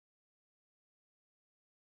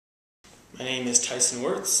My name is Tyson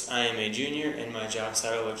Wirtz. I am a junior, and my job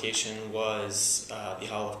title location was the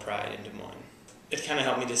Hall of Pride in Des Moines. It kind of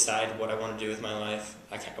helped me decide what I want to do with my life.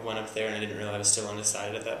 I went up there and I didn't realize I was still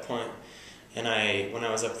undecided at that point. And when I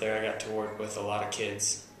was up there, I got to work with a lot of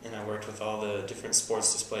kids, and I worked with all the different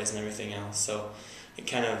sports displays and everything else. So it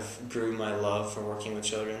kind of grew my love for working with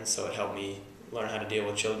children, so it helped me learn how to deal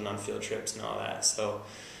with children on field trips and all that. So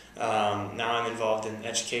now I'm involved in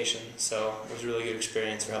education, so it was a really good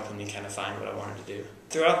experience for helping me kind of find what I wanted to do.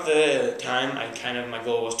 Throughout the time, my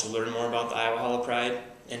goal was to learn more about the Iowa Hall of Pride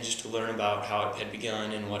and just to learn about how it had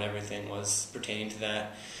begun and what everything was pertaining to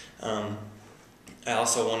that. I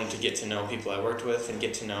also wanted to get to know people I worked with and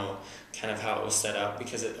get to know kind of how it was set up,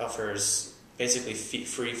 because it offers basically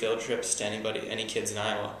free field trips to any kids in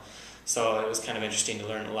Iowa. So it was kind of interesting to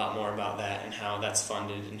learn a lot more about that and how that's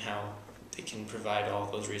funded and how they can provide all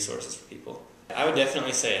of those resources for people. I would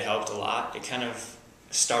definitely say it helped a lot. It kind of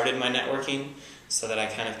started my networking so that I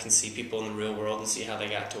kind of can see people in the real world and see how they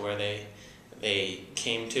got to where they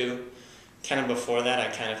came to. Kind of before that, I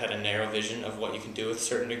kind of had a narrow vision of what you can do with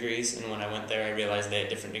certain degrees, and when I went there I realized they had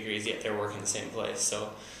different degrees, yet they're working the same place.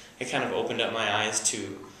 So it kind of opened up my eyes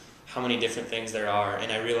to how many different things there are,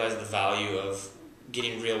 and I realized the value of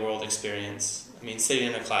getting real-world experience. I mean, sitting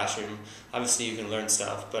in a classroom, obviously you can learn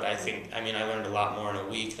stuff, but I learned a lot more in a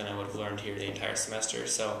week than I would have learned here the entire semester.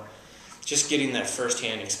 So just getting that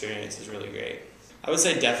first-hand experience is really great. I would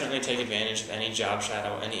say definitely take advantage of any job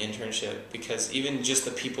shadow, any internship, because even just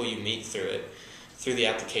the people you meet through it, through the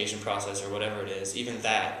application process or whatever it is, even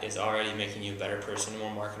that is already making you a better person,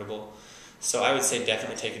 more marketable. So I would say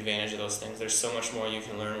definitely take advantage of those things. There's so much more you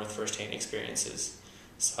can learn with first-hand experiences.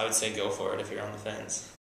 So I would say go for it if you're on the fence.